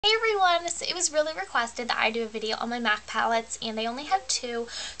Hey everyone! So it was really requested that I do a video on my MAC palettes, and I only have two,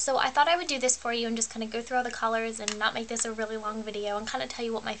 so I thought I would do this for you and just kind of go through all the colors and not make this a really long video and kind of tell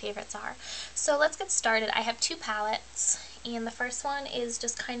you what my favorites are. So let's get started. I have two palettes, and the first one is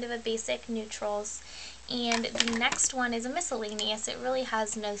just kind of a basic neutrals, and the next one is a miscellaneous. It really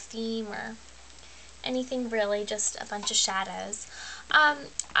has no theme or anything really, just a bunch of shadows.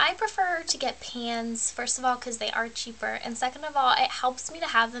 I prefer to get pans, first of all, because they are cheaper, and second of all, it helps me to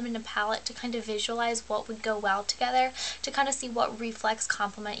have them in a palette to kind of visualize what would go well together, to kind of see what reflex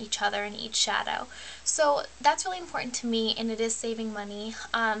complement each other in each shadow. So that's really important to me, and it is saving money.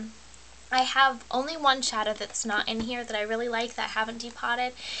 I have only one shadow that's not in here that I really like that I haven't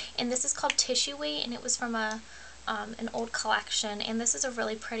depotted, and this is called Tissue Weight, and it was from an old collection, and this is a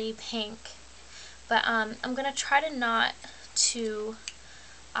really pretty pink. But I'm going to try to not to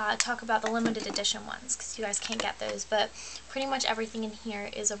talk about the limited edition ones because you guys can't get those, but pretty much everything in here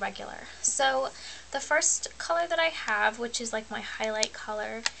is a regular. So the first color that I have, which is like my highlight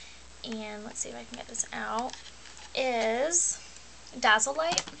color, and let's see if I can get this out, is Dazzle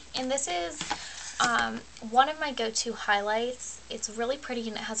Light, and this is one of my go-to highlights. It's really pretty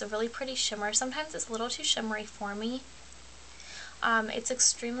and it has a really pretty shimmer. Sometimes it's a little too shimmery for me. It's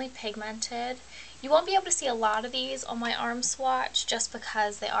extremely pigmented. You won't be able to see a lot of these on my arm swatch just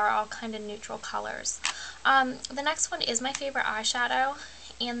because they are all kind of neutral colors. The next one is my favorite eyeshadow,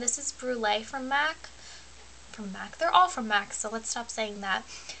 and this is Brulee from MAC. They're all from MAC, so let's stop saying that.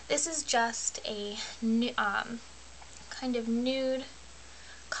 This is just a kind of nude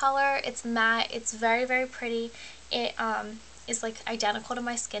color. It's matte. It's very, very pretty. It is like identical to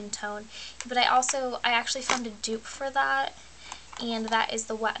my skin tone, but I actually found a dupe for that, and that is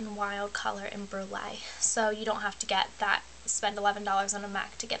the Wet n Wild color in Brulee. So you don't have to get that, spend $11 on a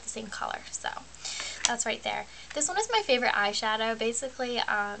MAC to get the same color. So that's right there. This one is my favorite eyeshadow. Basically,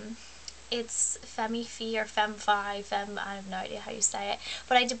 it's Femi-Fi or Fem-Fi, I have no idea how you say it,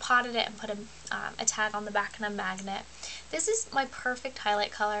 but I depotted it and put a tag on the back and a magnet. This is my perfect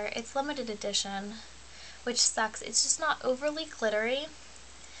highlight color. It's limited edition, which sucks. It's just not overly glittery.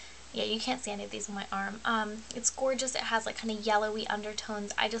 Yeah, you can't see any of these on my arm. It's gorgeous. It has like kind of yellowy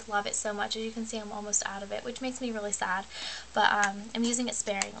undertones. I just love it so much. As you can see, I'm almost out of it, which makes me really sad, but I'm using it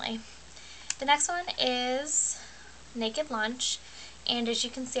sparingly. The next one is Naked Lunch, and as you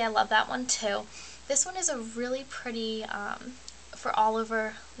can see, I love that one too. This one is a really pretty for all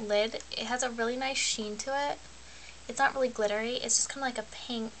over lid. It has a really nice sheen to it. It's not really glittery. It's just kind of like a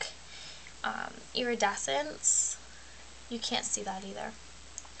pink iridescence. You can't see that either.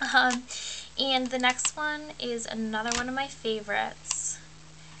 And the next one is another one of my favorites,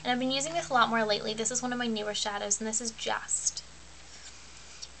 and I've been using this a lot more lately. This is one of my newer shadows, and this is Just,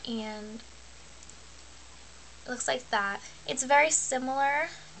 and it looks like that. It's very similar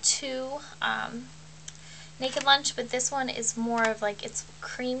to Naked Lunch, but this one is more of like, it's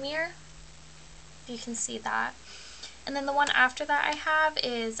creamier, if you can see that. And then the one after that I have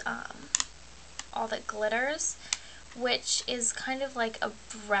is All That Glitters, which is kind of like a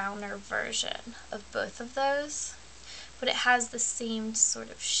browner version of both of those, but it has the same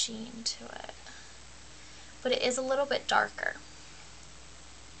sort of sheen to it, but it is a little bit darker.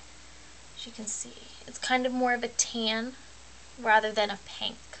 As you can see, it's kind of more of a tan rather than a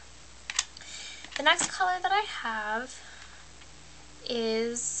pink. The next color that I have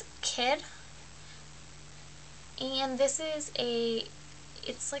is Kid, and this is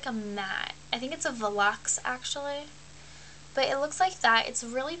it's like a matte. I think it's a Velux actually. But it looks like that. It's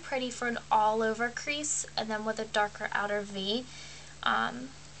really pretty for an all-over crease, and then with a darker outer V.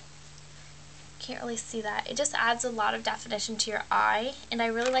 Can't really see that. It just adds a lot of definition to your eye, and I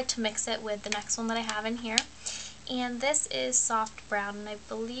really like to mix it with the next one that I have in here. And this is Soft Brown, and I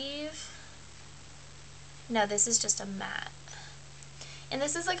believe, no, this is just a matte. And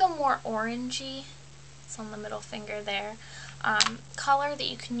this is like a more orangey, it's on the middle finger there, color that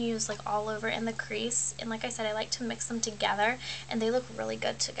you can use like all over in the crease. And like I said, I like to mix them together, and they look really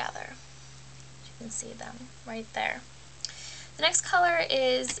good together. You can see them right there. The next color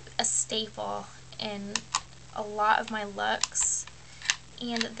is a staple in a lot of my looks,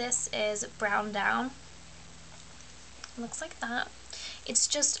 and this is Brown Down. It looks like that. It's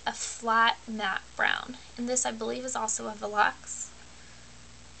just a flat matte brown, and this I believe is also a Velux.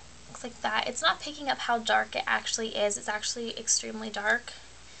 Looks like that. It's not picking up how dark it actually is. It's actually extremely dark,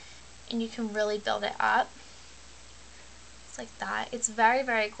 and you can really build it up. It's like that. It's very,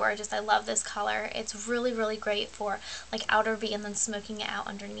 very gorgeous. I love this color. It's really, really great for like outer V and then smoking it out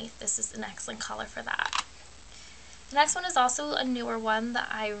underneath. This is an excellent color for that. The next one is also a newer one that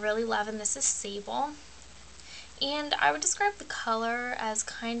I really love, and this is Sable. And I would describe the color as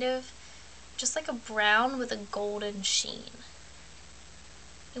kind of just like a brown with a golden sheen.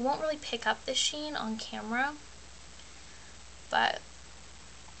 You won't really pick up the sheen on camera, but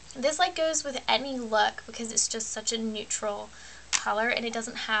this like goes with any look because it's just such a neutral color, and it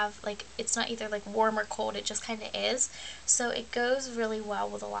doesn't have like, it's not either like warm or cold, it just kind of is. So it goes really well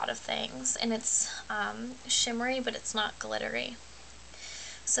with a lot of things, and it's shimmery, but it's not glittery.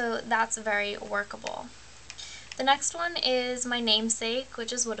 So that's very workable. The next one is my namesake,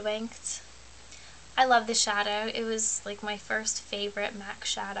 which is Woodwinked. I love this shadow. It was like my first favorite MAC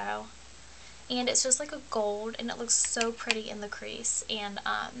shadow. And it's just like a gold, and it looks so pretty in the crease, and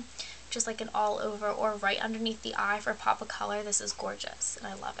just like an all over or right underneath the eye for a pop of color. This is gorgeous, and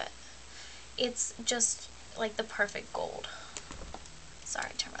I love it. It's just like the perfect gold.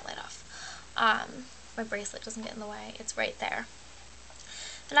 Sorry, turn my light off. My bracelet doesn't get in the way. It's right there.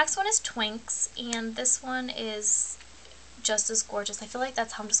 The next one is Twinks, and this one is just as gorgeous. I feel like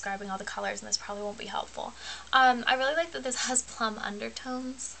that's how I'm describing all the colors, and this probably won't be helpful. I really like that this has plum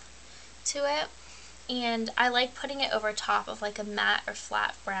undertones to it, and I like putting it over top of like a matte or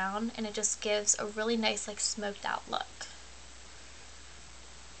flat brown, and it just gives a really nice like smoked out look.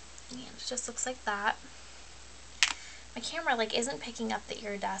 And it just looks like that. My camera like isn't picking up the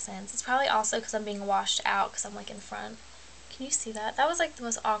iridescence. It's probably also because I'm being washed out because I'm like in front. Can you see that? That was like the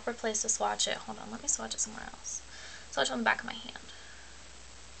most awkward place to swatch it. Hold on, let me swatch it somewhere else. Swatch it on the back of my hand.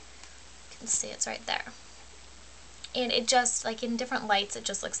 You can see it's right there. And it just, like in different lights, it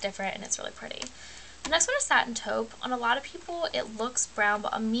just looks different, and it's really pretty. The next one is Satin Taupe. On a lot of people, it looks brown,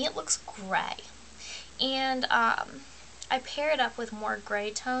 but on me, it looks gray. And I pair it up with more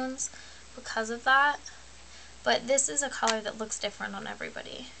gray tones because of that. But this is a color that looks different on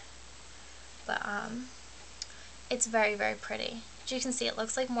everybody. But it's very, very pretty. As you can see, it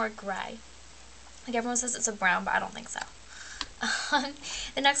looks like more gray. Like everyone says it's a brown, but I don't think so.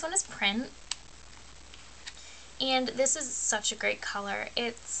 The next one is Print. And this is such a great color.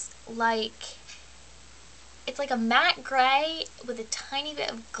 It's like a matte gray with a tiny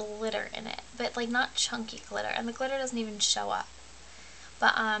bit of glitter in it, but like not chunky glitter, and the glitter doesn't even show up.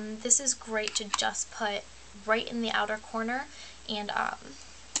 But this is great to just put right in the outer corner, and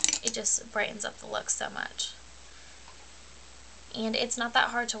it just brightens up the look so much. And it's not that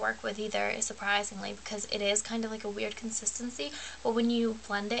hard to work with either, surprisingly, because it is kind of like a weird consistency, but when you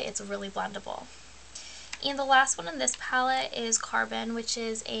blend it, it's really blendable. And the last one in this palette is Carbon, which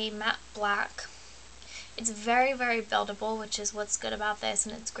is a matte black. It's very, very buildable, which is what's good about this,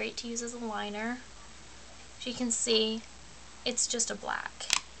 and it's great to use as a liner. As you can see, it's just a black,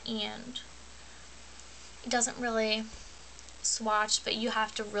 and it doesn't really swatch, but you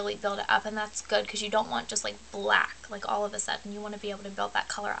have to really build it up, and that's good because you don't want just like black, like all of a sudden. You want to be able to build that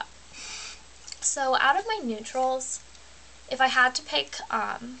color up. So out of my neutrals, if I had to pick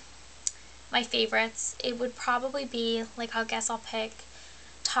my favorites, it would probably be, like, I guess I'll pick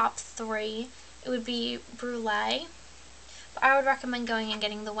top 3. It would be Brulee, but I would recommend going and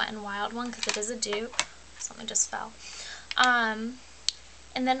getting the Wet n Wild one because it is a dupe. Something just fell. And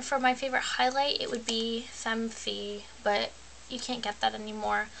then for my favorite highlight, it would be Femme Fille, but you can't get that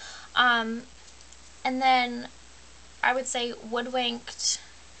anymore. And then I would say Woodwinked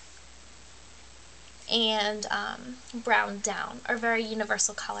and Brown Down are very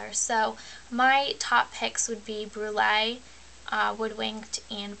universal colors. So my top picks would be Brulee, Woodwinked,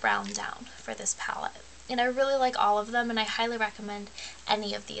 and Brown Down for this palette. And I really like all of them, and I highly recommend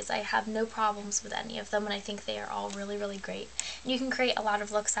any of these. I have no problems with any of them, and I think they are all really, really great. And you can create a lot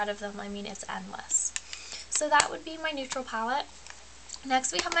of looks out of them. I mean, it's endless. So that would be my neutral palette.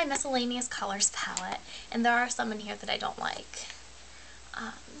 Next, we have my miscellaneous colors palette, and there are some in here that I don't like.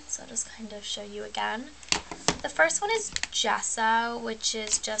 So I'll just kind of show you again. The first one is Gesso, which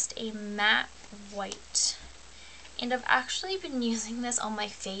is just a matte white. And I've actually been using this on my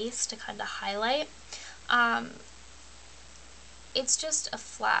face to kind of highlight. It's just a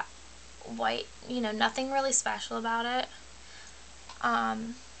flat white, you know, nothing really special about it.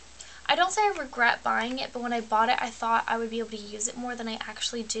 I don't say I regret buying it, but when I bought it, I thought I would be able to use it more than I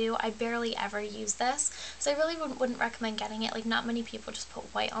actually do. I barely ever use this, so I really wouldn't recommend getting it. Like, not many people just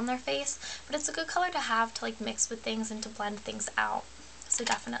put white on their face, but it's a good color to have to, like, mix with things and to blend things out. So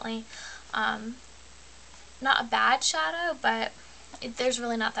definitely, not a bad shadow, but there's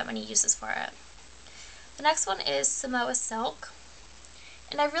really not that many uses for it. The next one is Samoa Silk,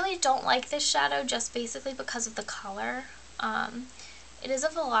 and I really don't like this shadow just basically because of the color. It is a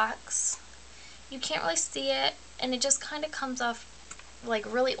Velux. You can't really see it, and it just kind of comes off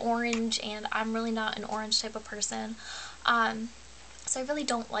like really orange, and I'm really not an orange type of person. So So I really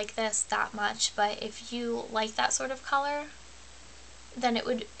don't like this that much, but if you like that sort of color, then it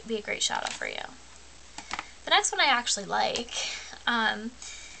would be a great shadow for you. The next one I actually like.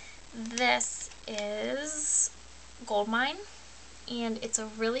 This is Gold Mine, and it's a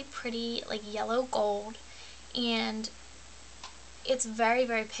really pretty like yellow gold, and it's very,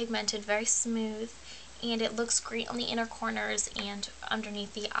 very pigmented, very smooth, and it looks great on the inner corners and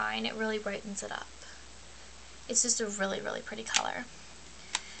underneath the eye, and it really brightens it up. It's just a really, really pretty color.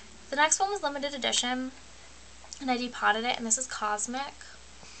 The next one was limited edition, and I depotted it, and this is Cosmic.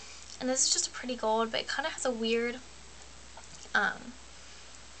 And this is just a pretty gold, but it kind of has a weird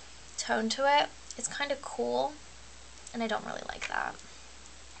tone to it. It's kind of cool, and I don't really like that.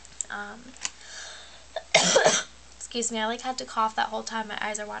 Excuse me, I like had to cough that whole time. My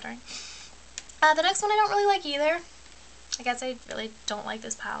eyes are watering. The next one I don't really like either. I guess I really don't like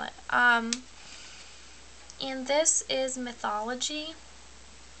this palette. And this is Mythology.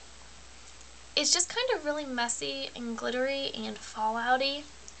 It's just kind of really messy and glittery and fallouty,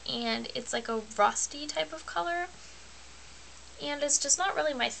 and it's like a rusty type of color, and it's just not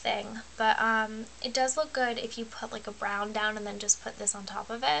really my thing, but it does look good if you put like a brown down and then just put this on top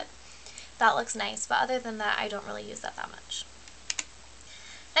of it. That looks nice, but other than that, I don't really use that much.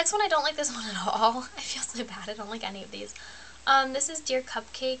 Next one, I don't like this one at all. I feel so bad, I don't like any of these. This is Dear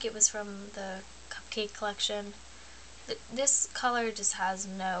Cupcake. It was from the Cupcake collection. This color just has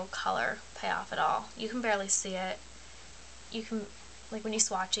no color payoff at all. You can barely see it. You can, like when you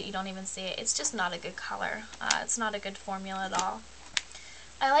swatch it, you don't even see it. It's just not a good color. It's not a good formula at all.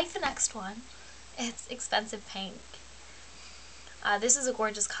 I like the next one. It's Expensive Pink. This is a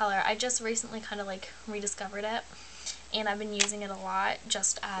gorgeous color. I just recently kind of like rediscovered it, and I've been using it a lot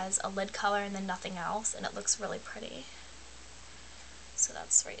just as a lid color and then nothing else, and it looks really pretty. So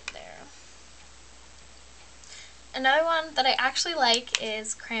that's right there. Another one that I actually like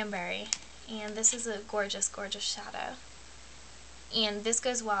is Cranberry, and this is a gorgeous, gorgeous shadow. And this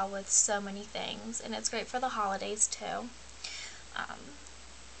goes well with so many things, and it's great for the holidays too.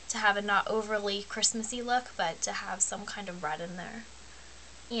 To have a not overly Christmassy look, but to have some kind of red in there.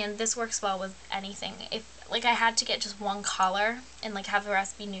 And this works well with anything. If like I had to get just one color and like have the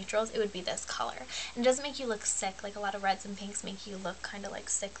rest be neutrals, it would be this color. And it doesn't make you look sick. Like a lot of reds and pinks make you look kind of like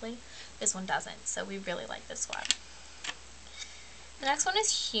sickly. This one doesn't, so we really like this one. The next one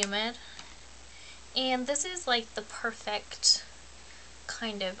is Humid, and this is like the perfect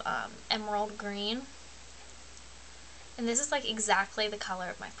kind of emerald green. And this is like exactly the color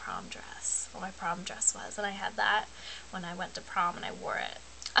of my prom dress, what my prom dress was, and I had that when I went to prom and I wore it.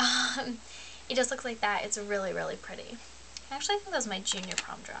 It just looks like that. It's really, really pretty. Actually, I think that was my junior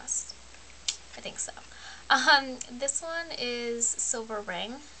prom dress. I think so. This one is Silver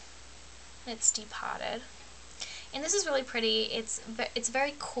Ring, and it's depotted. And this is really pretty. It's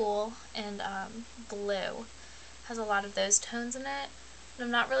very cool and blue. Has a lot of those tones in it. And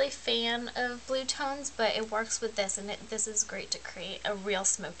I'm not really a fan of blue tones, but it works with this, and this is great to create a real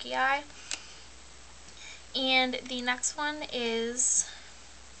smoky eye. And the next one is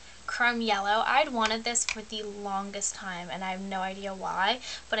Chrome Yellow. I'd wanted this for the longest time, and I have no idea why,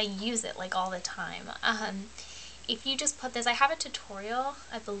 but I use it like all the time. If you just put this, I have a tutorial,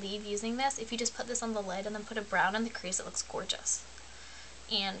 I believe, using this. If you just put this on the lid and then put a brown in the crease, it looks gorgeous.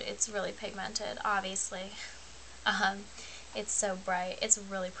 And it's really pigmented, obviously. It's so bright. It's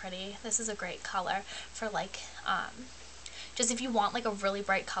really pretty. This is a great color for like, just if you want like a really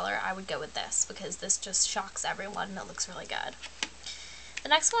bright color, I would go with this, because this just shocks everyone and it looks really good. The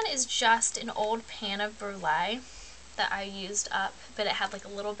next one is just an old pan of brulee that I used up, but it had like a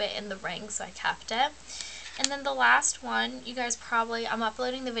little bit in the ring, so I kept it. And then the last one, you guys probably, I'm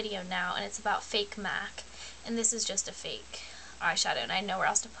uploading the video now, and it's about Fake MAC, and this is just a fake eyeshadow, and I know where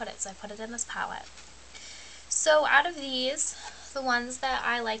else to put it, so I put it in this palette. So out of these, the ones that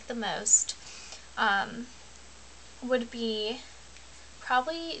I like the most would be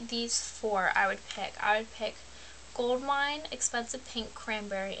probably these four I would pick. I would pick Gold Mine, Expensive Pink,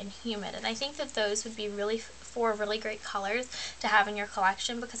 Cranberry, and Humid. And I think that those would be really four really great colors to have in your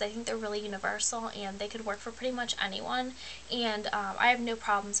collection, because I think they're really universal and they could work for pretty much anyone. And I have no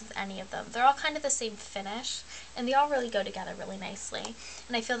problems with any of them. They're all kind of the same finish, and they all really go together really nicely.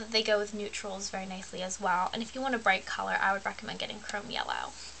 And I feel that they go with neutrals very nicely as well. And if you want a bright color, I would recommend getting Chrome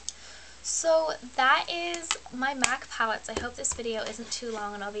Yellow. So that is my MAC palettes. I hope this video isn't too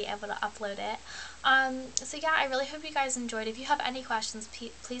long and I'll be able to upload it. So yeah, I really hope you guys enjoyed. If you have any questions,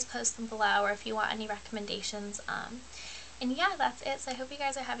 please post them below, or if you want any recommendations. And yeah, that's it. So I hope you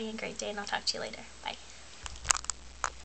guys are having a great day, and I'll talk to you later. Bye.